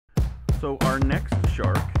So our next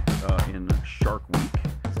shark in Shark Week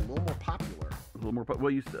It's a little more popular. a little more.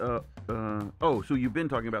 Oh, so you've been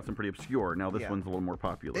talking about some pretty obscure. Now this Yeah. one's a little more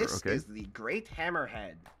popular. This Okay. is the Great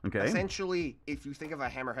Hammerhead. Okay. Essentially, if you think of a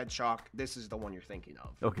hammerhead shark, this is the one you're thinking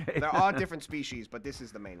of. Okay. There are different species, but this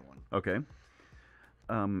is the main one. Okay.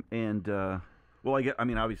 Well,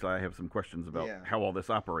 obviously, I have some questions about Yeah. how all this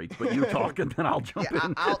operates, but you talk and then I'll jump Yeah,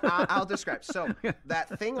 in. I'll describe. So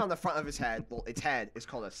that thing on the front of his head, well, its head is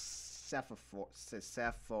called a cephalfoil.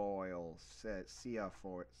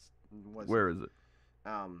 Where is it?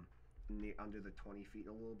 Under the 20 feet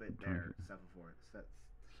a little bit there. Cephalfoil. That's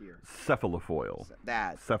here. Cephalofoil.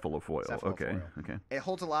 Cephalofoil. Okay. Okay. It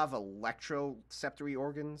holds a lot of electroceptory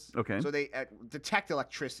organs. Okay. So they detect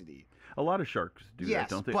electricity. A lot of sharks do Yes,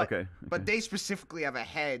 that, don't they? but, Okay. But they specifically have a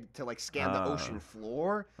head to scan the ocean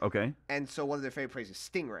floor. Okay. And so one of their favorite prey is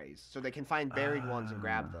stingrays. So they can find buried ones and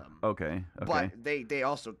grab them. Okay. Okay. But they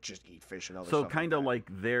also just eat fish and other So stuff. kind of like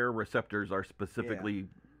their receptors are specifically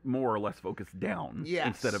more or less focused down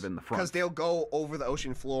instead of in the front. Because they'll go over the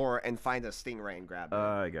ocean floor and find a stingray and grab it.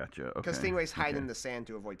 I gotcha. Okay. Because stingrays hide in the sand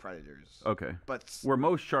to avoid predators. Okay. But where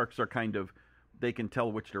most sharks are they can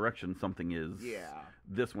tell which direction something is. Yeah.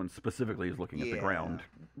 This one specifically is looking at the Yeah. ground,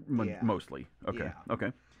 Yeah. mostly. Okay. Yeah.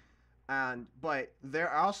 Okay. But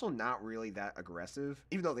they're also not really that aggressive,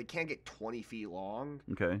 even though they can get 20 feet long.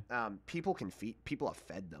 Okay. People have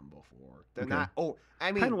fed them before. They're Okay. not. Oh,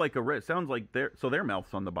 I mean, Kind of like a ray. Sounds like their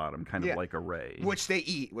mouth's on the bottom, kind of Yeah. like a ray. which they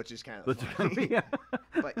eat, which is kind of Which- funny. yeah.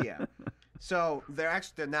 But yeah, so they're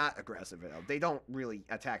not aggressive at all. They don't really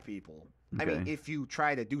attack people. I mean, Okay. if you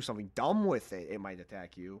try to do something dumb with it, it might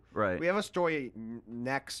attack you. Right. We have a story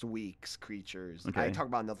next week's creatures. I Okay. talk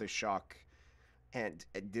about another shark, and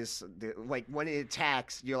when it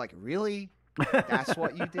attacks, you're like, really? That's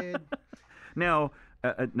what you did? Now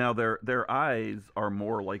their eyes are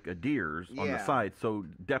more like a deer's on the Yeah. side, so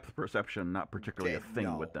depth perception not particularly a thing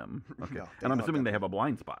No. with them. Okay. No, they And I'm don't assuming they have have a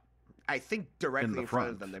blind spot. I think directly the in front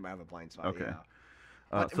of front. them, they might have a blind spot. Okay.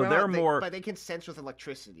 Yeah. So they're more. But they can sense with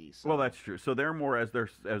electricity. So. Well, that's true. So they're more as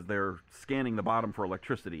they're scanning the bottom for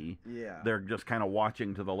electricity. Yeah. They're just kind of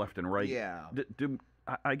watching to the left and right. Yeah.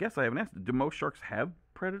 I guess I haven't asked. Do most sharks have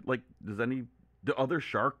predators? Like, do other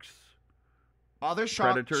sharks Other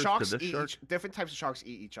predators sharks to this eat shark? different types of sharks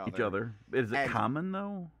eat each other. each other? Is it And- common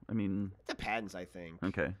though? I mean, Depends, I think.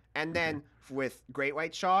 okay. And then with great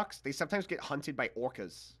white sharks, they sometimes get hunted by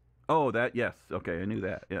orcas. Oh, yes. Okay, I knew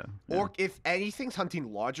that. Yeah. Yeah. Or if anything's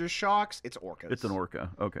hunting larger sharks, it's orcas. It's an orca.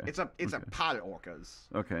 Okay. It's a pod of orcas.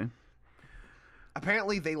 Okay.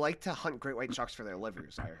 Apparently, they like to hunt great white sharks for their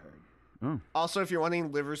livers. I heard. Oh. Also, if you're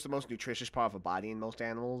wondering, liver's the most nutritious part of a body in most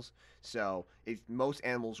animals. So, if most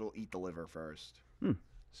animals will eat the liver first. Hmm.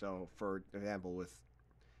 So, for example,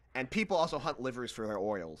 and people also hunt livers for their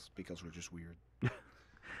oils because we're just weird.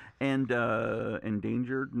 And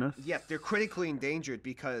endangeredness. Yeah, they're critically endangered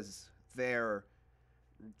because they're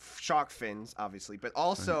shark fins, obviously, but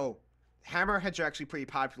also hammerheads are actually pretty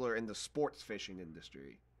popular in the sports fishing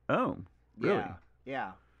industry. Oh, really?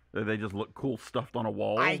 Yeah. They just look cool stuffed on a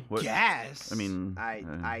wall. I guess. I mean,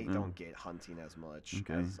 I don't get hunting as much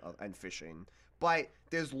Okay. and fishing, but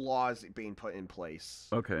there's laws being put in place.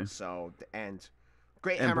 Okay. So and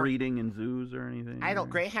breeding in zoos or anything?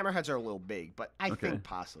 Great hammerheads are a little big, but I Okay. think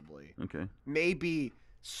possibly. Okay. Maybe.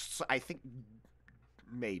 I think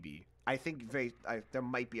there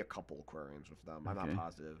might be a couple aquariums with them. I'm Okay. not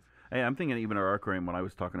positive. Hey, I'm thinking even our aquarium when I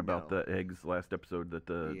was talking about No. the eggs last episode that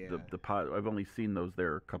the pot. I've only seen those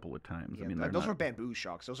there a couple of times. Yeah, I mean, those are bamboo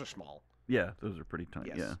sharks. Those are small. Yeah, those are pretty tiny.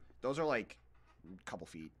 Yes. Yeah. Those are like a couple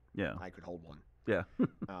feet. Yeah. I could hold one. Yeah.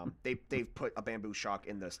 They've put a bamboo shark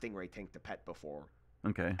in the stingray tank to pet before.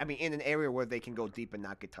 Okay. I mean, in an area where they can go deep and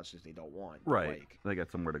not get touched as they don't want. Right. They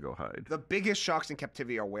got somewhere to go hide. The biggest sharks in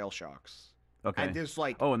captivity are whale sharks. Okay. And there's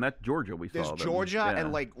and that's Georgia we there's saw. Georgia Yeah.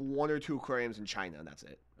 and like 1 or 2 aquariums in China, and that's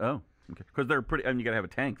it. Oh. Okay. Because they're pretty. I mean, you gotta have a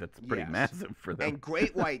tank that's pretty Yes. massive for them. And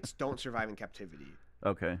great whites don't survive in captivity.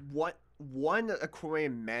 Okay. One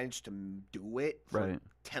aquarium managed to do it for Right.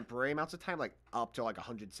 temporary amounts of time, like up to like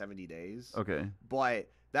 170 days. Okay.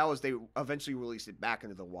 But they eventually released it back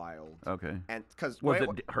into the wild. Okay. And because Was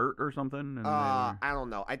it hurt or something? And I don't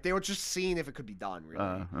know. They were just seeing if it could be done,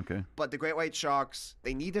 really. okay. But the great white sharks,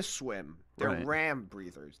 they need to swim. They're Right. ram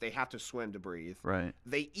breathers. They have to swim to breathe. Right.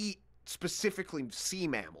 They eat specifically sea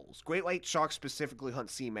mammals. Great white sharks specifically hunt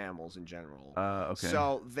sea mammals in general. Okay.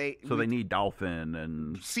 So they need dolphin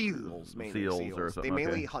and seals mainly. Seals or something. They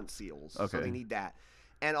mainly Okay. hunt seals. Okay. So they need that.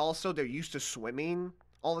 And also they're used to swimming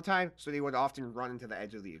all the time, so they would often run into the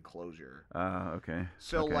edge of the enclosure. Okay.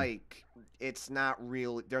 So okay. like, it's not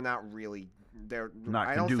really. They're not really. They're Not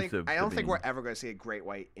I don't think. conducive I to don't think being- we're ever going to see a great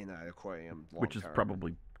white in an aquarium. Which is long-term.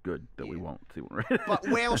 probably good that we Yeah. won't see one. Right. But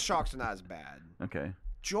whale sharks are not as bad. Okay.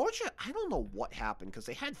 Georgia, I don't know what happened because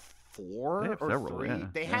they had 4 They have or several, 3. yeah,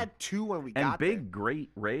 They yeah. had 2 when we And got big there.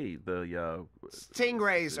 great ray, the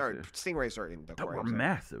Stingrays are in the that were aquariums.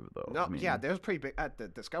 massive though. No, I mean, yeah, they was pretty big at the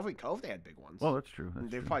Discovery Cove. They had big ones. Well, that's true. That's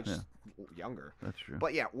They're true. probably yeah, just younger. that's true.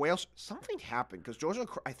 But yeah, whales. Something happened because Georgia.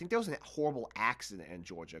 I think there was a horrible accident in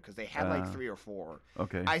Georgia because they had like 3 or 4.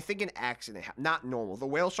 Okay. I think an accident, not normal. The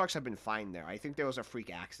whale sharks have been fine there. I think there was a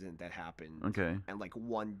freak accident that happened. Okay. And like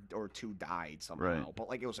 1 or 2 died somehow. Right. But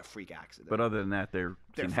like it was a freak accident. But other than that, they're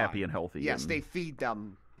They're seem happy fine. and healthy. Yes, and, they feed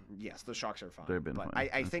them. Yes, the sharks are fine. They've been but fine.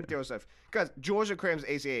 I think Okay. there was because Georgia Aquarium's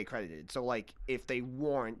AZA accredited. So like if they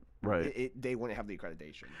weren't, Right. they wouldn't have the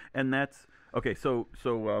accreditation. And that's okay. So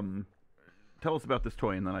tell us about this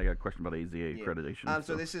toy, and then I got a question about AZA Yeah. accreditation.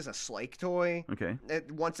 So this is a Slake toy. Okay.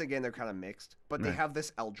 Once again, they're kind of mixed, but they Right. have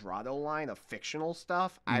this El Dorado line of fictional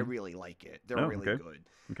stuff. I really like it. They're Oh, really okay. good.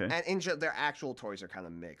 Okay. And their actual toys are kind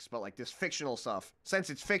of mixed, but like this fictional stuff, since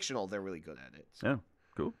it's fictional, they're really good at it. So, Yeah.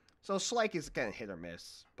 Cool. so Slake is kind of hit or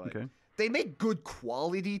miss, but Okay. they make good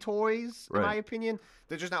quality toys, in my Right. opinion.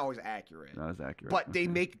 They're just not always accurate. Not as accurate. But they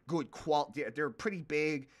Okay. make good quality. They're pretty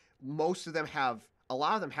big. Most of them have. A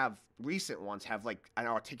lot of them have. Recent ones have like an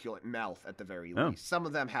articulate mouth at the very Oh. least. Some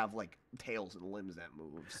of them have like tails and limbs that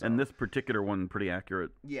move. So. And this particular one, pretty accurate.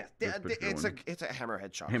 yeah, this particular it's one. a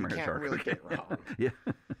hammerhead shark. Hammerhead you can't shark. really Okay. get it wrong. Yeah.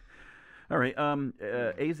 All right.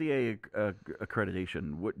 AZA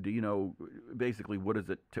accreditation. What do you know? Basically, what does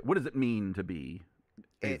it mean to be?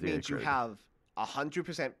 It AZA means you accredited? have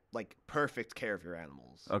 100% like perfect care of your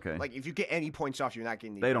animals. Okay. Like if you get any points off, you're not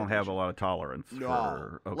getting. The They don't have a accreditation. lot of tolerance. No,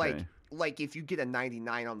 For, okay. like if you get a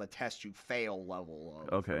 99 on the test, you fail level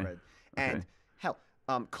of Okay. red. And Okay. hell,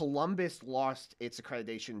 Columbus lost its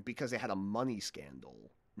accreditation because they had a money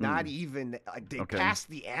scandal. Not even they Okay. passed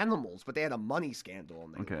the animals, but they had a money scandal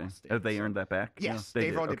and they Okay. lost it. Have they So- earned that back? Yes, Yeah,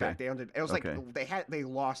 they've did. earned it Okay. back. They earned it. It was Okay. like they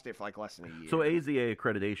lost it for like less than a year. So AZA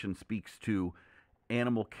accreditation speaks to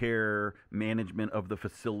animal care, management of the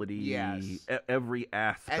facility, Yes. every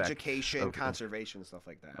aspect, education, Okay. conservation, stuff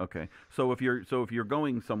like that. Okay, so if you're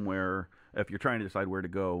going somewhere, if you're trying to decide where to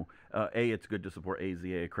go, it's good to support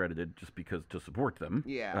AZA accredited just because to support them,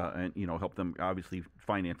 Yeah. and help them. Obviously,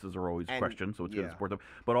 finances are always And- questioned, so it's good to yeah. support them.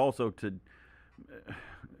 But also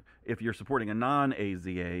if you're supporting a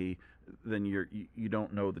non-AZA, then you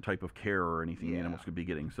don't know the type of care or anything the Yeah. animals could be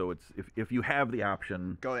getting. So it's if you have the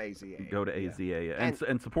option, Go to AZA. go to Yeah. AZA And-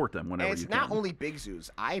 and support them whenever And it's you not can. only big zoos.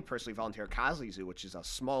 I personally volunteer at Cosley Zoo, which is a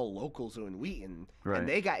small local zoo in Wheaton, Right. and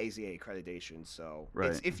they got AZA accreditation, so it's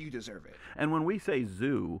Right. if you deserve it. And when we say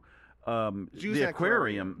zoo, Zoos the and aquarium,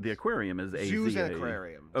 aquariums. the aquarium is AZA. Zoos and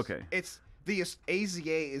aquariums. Okay. It's the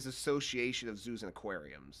AZA is Association of Zoos and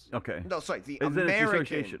Aquariums. Okay. No, sorry, the Is it the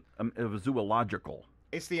American. association of zoological?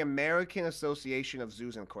 It's the American Association of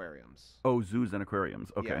Zoos and Aquariums. Oh, zoos and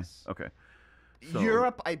aquariums. Okay. Yes. Okay. So-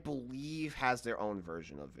 Europe, I believe, has their own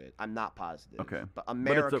version of it. I'm not positive. Okay. But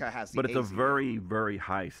America has the But it's a AZA. very, very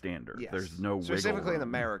high standard. Yes. There's no wiggle Specifically in room.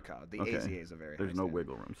 America, the Okay. AZA is a very There's high no standard.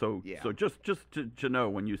 wiggle room. So Yeah. so just to know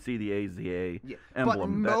when you see the AZA Yeah.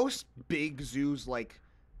 emblem, But that- most big zoos like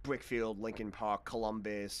Brickfield, Lincoln Park,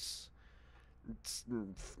 Columbus,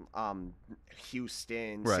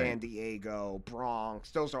 Houston, Right. San Diego,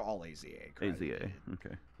 Bronx, those are all AZA. AZA.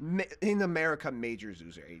 Okay. In America, major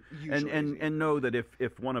zoos are usually AZA. And know that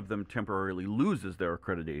if one of them temporarily loses their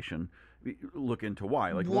accreditation, look into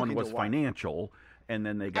why. Like Look one into was why. financial, and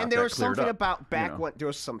then they got And there that was cleared something up, about back know. when there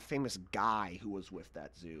was some famous guy who was with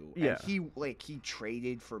that zoo. Yeah. And he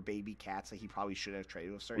traded for baby cats that he probably should have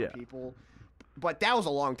traded with certain Yeah. people. But that was a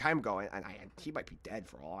long time ago, and he might be dead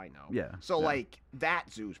for all I know. Yeah, So yeah. like that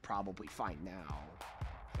zoo's probably fine now.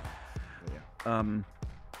 Yeah.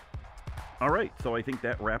 All right, so I think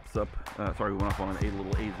that wraps up. Sorry, we went off on a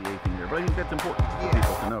little AZA thing there, but I think that's important for Yeah.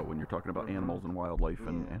 people to know when you're talking about animals and wildlife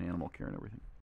and animal care and everything.